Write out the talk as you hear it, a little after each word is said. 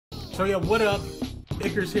So yeah, what up?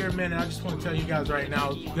 Ikris here, man, and I just want to tell you guys right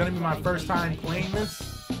now, it's gonna be my first time playing this,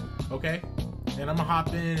 okay? And I'm gonna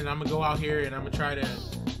hop in and I'm gonna go out here and I'm gonna try to,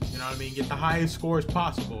 you know what I mean, get the highest scores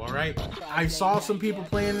possible, alright? I saw some people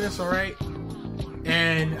playing this, alright?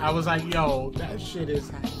 And I was like, yo, that shit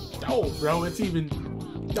is dope, bro. It's even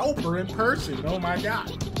doper in person, oh my god.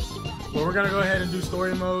 But we're gonna go ahead and do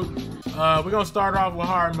story mode. We're gonna start off with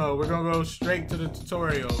hard mode. We're gonna go straight to the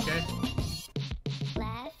tutorial, okay?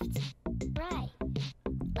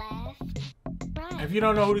 If you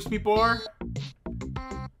don't know who these people are,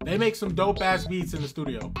 they make some dope ass beats in the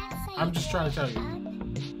studio. I'm just trying to tell you.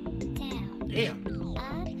 Damn.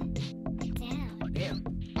 Damn.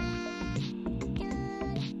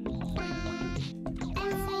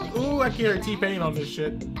 Ooh, I can hear T-Pain on this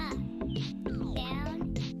shit.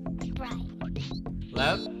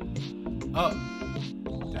 Left, up,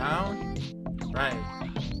 down, right.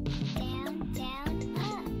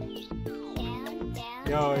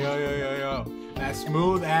 Yo, yo, yo, yo, yo. That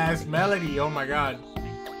smooth ass melody, oh my god.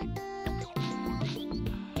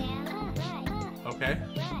 Okay.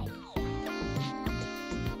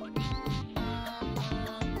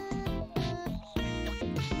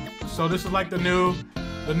 So this is like the new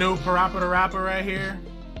Parappa the Rapper right here.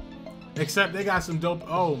 Except they got some dope,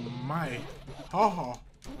 oh my.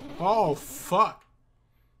 Oh fuck.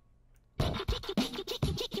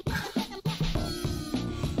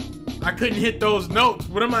 I couldn't hit those notes.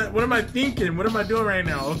 What am I thinking? What am I doing right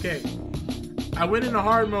now? Okay. I went into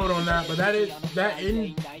hard mode on that, but that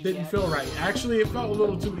didn't feel right. Actually, it felt a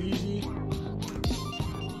little too easy.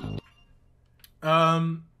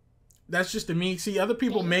 That's just to me. See, other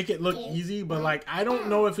people make it look easy, but like I don't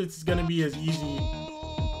know if it's gonna be as easy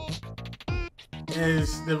as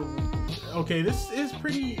the. Okay, this is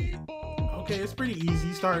pretty. Okay, it's pretty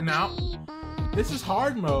easy starting out. This is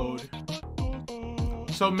hard mode.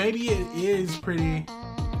 So maybe it is pretty,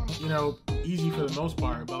 you know, easy for the most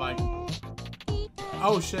part, but like,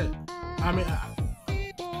 oh shit. I mean,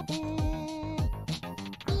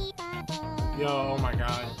 yo, oh my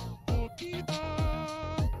god.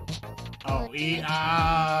 Oh,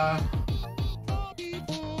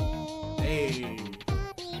 hey.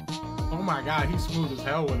 Oh my god, he's smooth as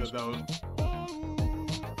hell with it though.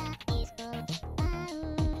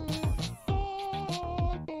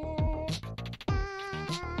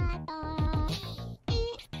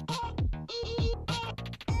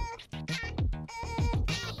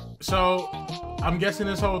 So, I'm guessing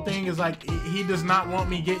this whole thing is like, he does not want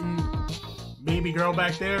me getting baby girl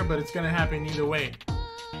back there, but it's gonna happen either way.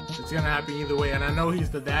 It's gonna happen either way, and I know he's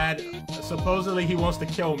the dad. Supposedly he wants to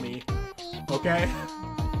kill me, okay?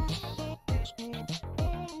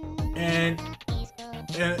 And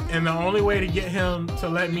the only way to get him to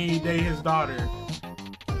let me date his daughter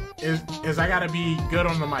is I gotta be good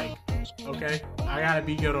on the mic, okay? I gotta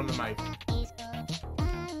be good on the mic.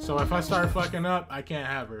 So if I start fucking up, I can't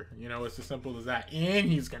have her. You know, it's as simple as that. And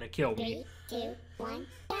he's gonna kill me. 3, 2, 1.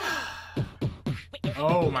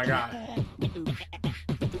 Oh my god.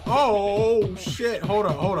 Oh shit! Hold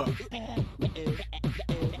up, hold up.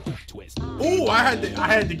 Ooh, I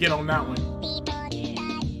had to get on that one.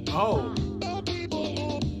 Oh.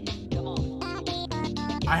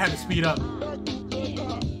 I had to speed up.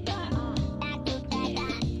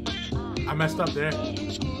 I messed up there.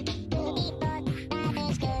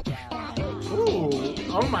 Ooh,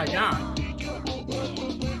 oh my god.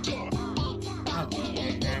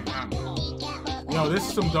 Yo, this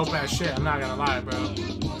is some dope ass shit, I'm not gonna lie, bro.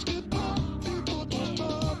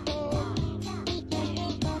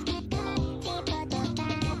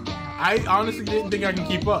 I honestly didn't think I can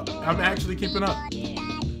keep up. I'm actually keeping up.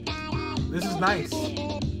 This is nice.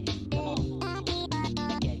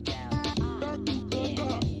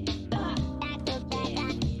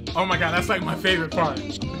 Oh my god, that's like my favorite part.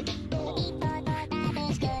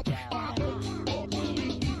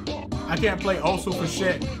 I can't play Osu for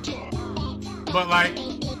shit, but like,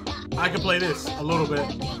 I can play this a little bit.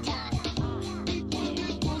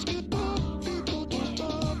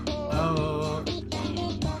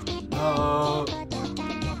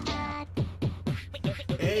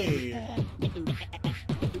 Hey.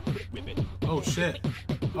 Oh shit.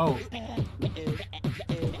 Oh.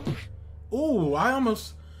 Ooh, I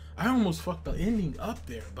almost fucked the ending up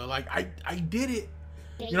there, but like I did it.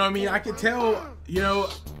 You know what I mean? I could tell, you know,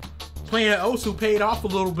 playing Osu paid off a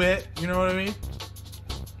little bit, you know what I mean?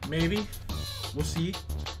 Maybe. We'll see.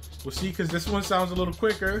 We'll see, because this one sounds a little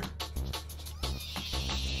quicker.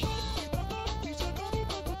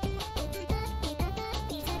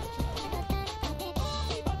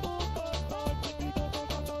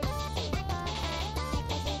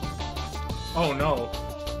 Oh no.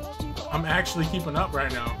 I'm actually keeping up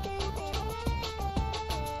right now.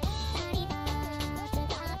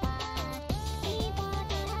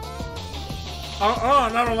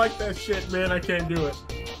 And I don't like that shit, man. I can't do it.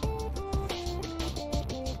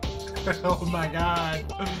 Oh my god.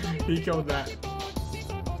 He killed that.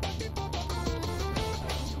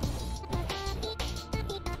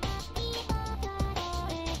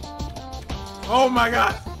 Oh my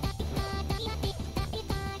god.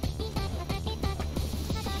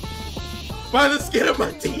 By the skin of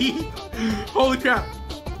my teeth. Holy crap.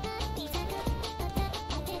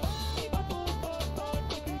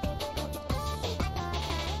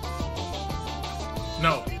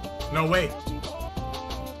 No. No way.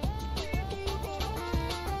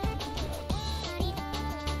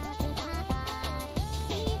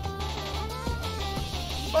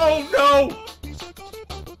 Oh no!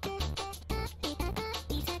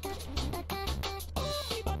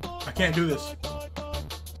 I can't do this.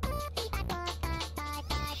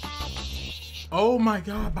 Oh my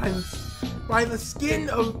god, by the skin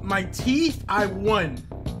of my teeth, I won.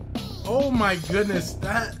 Oh my goodness,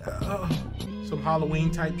 that some Halloween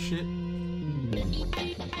type shit.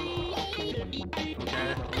 Okay,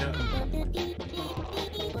 yeah.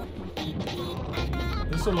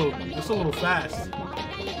 This a little fast.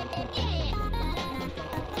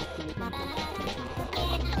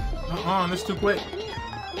 This is too quick.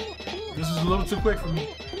 This is a little too quick for me.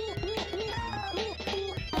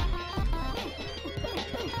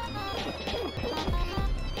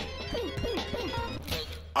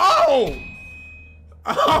 Oh!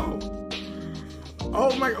 Oh!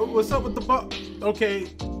 Oh my, what's up with the butt? Okay.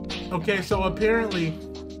 Okay, so apparently,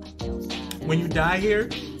 when you die here,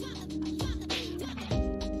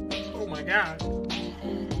 oh my god.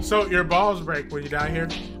 So your balls break when you die here?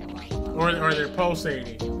 Or they're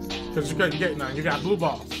pulsating. Because you couldn't get none. You got blue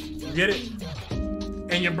balls. You get it?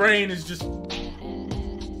 And your brain is just...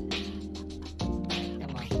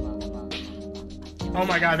 Oh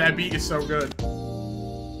my god, that beat is so good.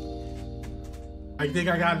 I think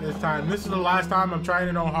I got it this time. This is the last time I'm trying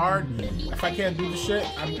it on hard. If I can't do the shit,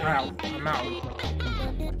 I'm out. I'm out.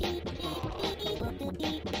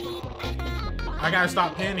 I gotta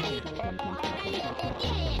stop panicking.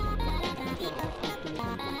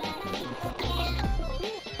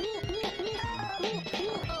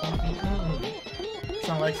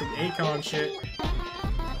 Sound like some Akon shit.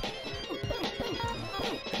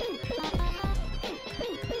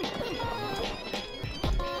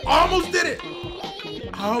 Almost did it!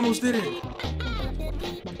 I almost did it.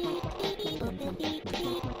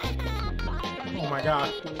 Oh my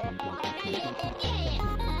god.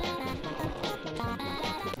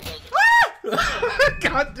 Ah!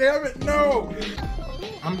 God damn it, no!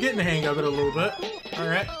 I'm getting the hang of it a little bit.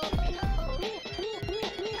 Alright.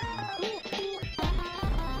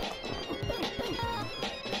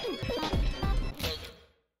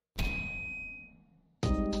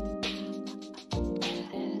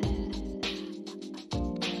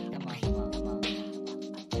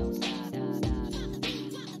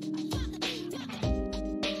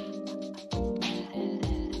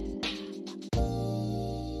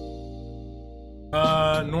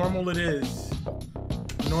 Normal it is.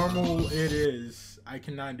 Normal it is. I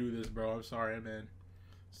cannot do this, bro. I'm sorry, man.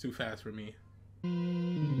 It's too fast for me.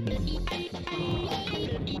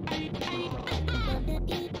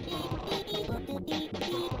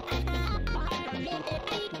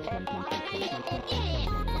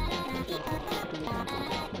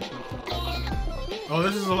 Oh,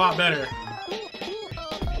 this is a lot better.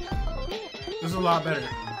 This is a lot better.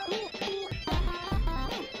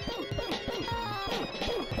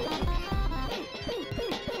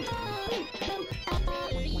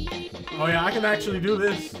 Oh yeah, I can actually do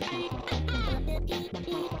this.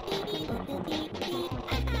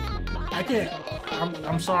 I can't.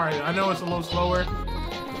 I'm sorry. I know it's a little slower.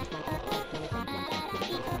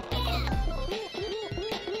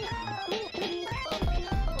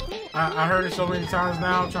 I heard it so many times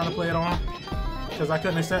now. I'm trying to play it on because I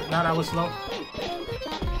couldn't accept that I was slow.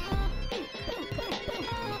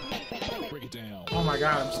 Oh my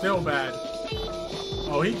god, I'm still bad.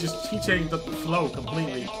 Oh, he changed up the flow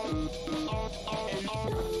completely.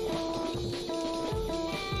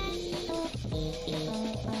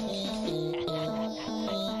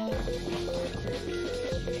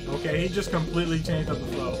 Okay, he just completely changed up the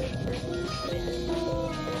flow.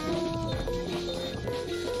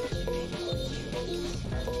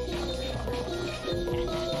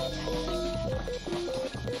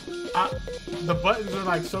 The buttons are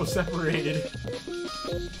like so separated.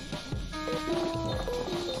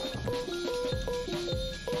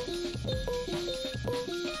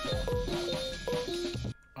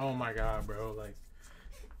 Oh my god, bro. Like,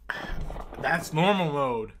 that's normal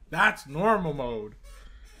mode. That's normal mode.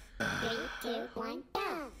 3, 2, 1,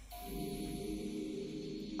 go.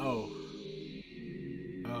 Oh.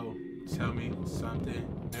 Oh. Tell me something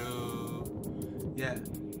new. Yeah.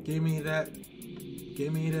 Give me that.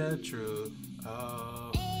 Give me the truth.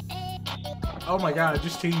 Oh. Oh my god, it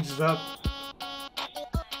just changes up.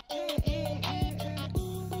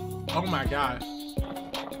 Oh my god.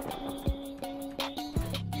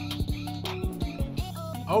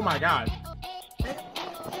 Oh my god.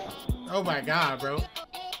 Oh my god, bro.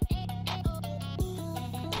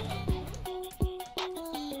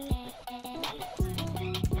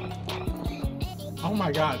 Oh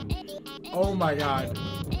my god. Oh my god.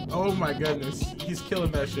 Oh my goodness. He's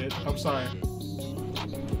killing that shit. I'm sorry.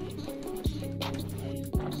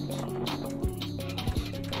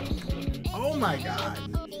 Oh my god.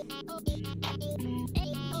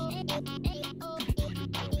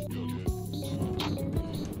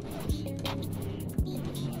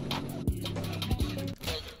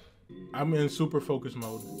 I'm in super focus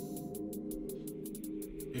mode.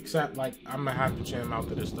 Except, like, I'm gonna have to jam out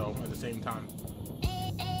to this though at the same time.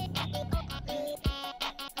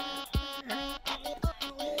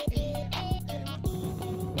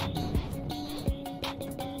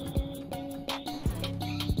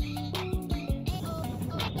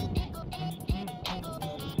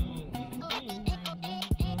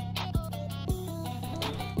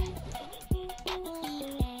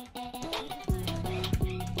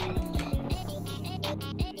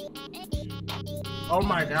 Oh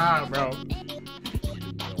my god, bro.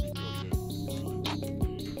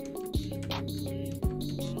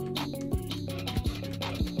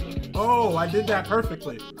 Oh, I did that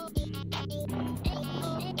perfectly.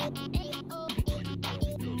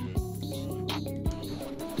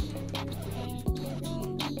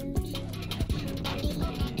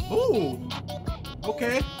 Ooh.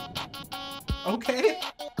 Okay. Okay.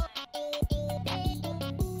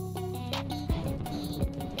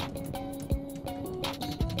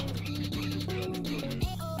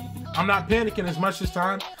 I'm not panicking as much this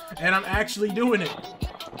time, and I'm actually doing it.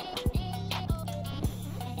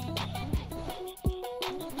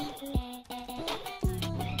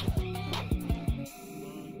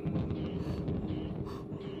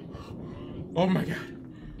 Oh my god.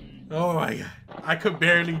 Oh my god. I could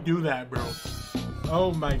barely do that, bro.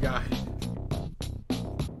 Oh my god.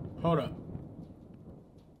 Hold up.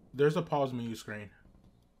 There's a pause menu screen.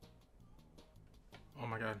 Oh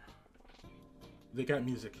my god. They got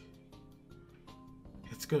music.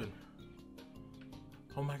 It's good.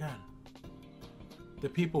 Oh my god. The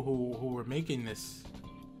people who were making this,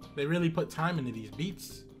 they really put time into these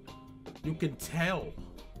beats. You can tell.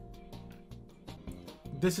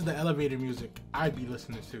 This is the elevator music I'd be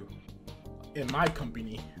listening to in my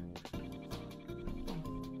company.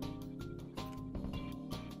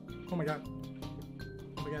 Oh my god.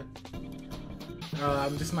 Oh my god.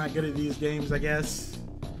 I'm just not good at these games, I guess.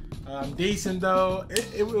 I'm decent though.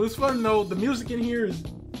 It was fun though. The music in here is,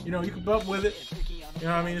 you know, you can bump with it. You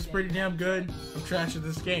know what I mean? It's pretty damn good. I'm trash at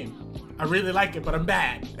this game. I really like it, but I'm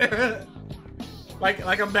bad. like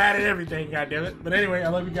I'm bad at everything, goddammit. But anyway, I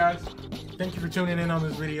love you guys. Thank you for tuning in on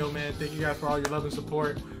this video, man. Thank you guys for all your love and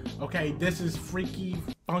support. Okay, this is Freaky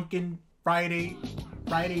Funkin' Friday.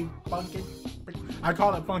 Friday Funkin'. I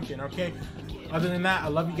call it Funkin', okay? Other than that, I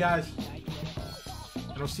love you guys.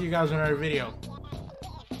 And I'll see you guys in another video.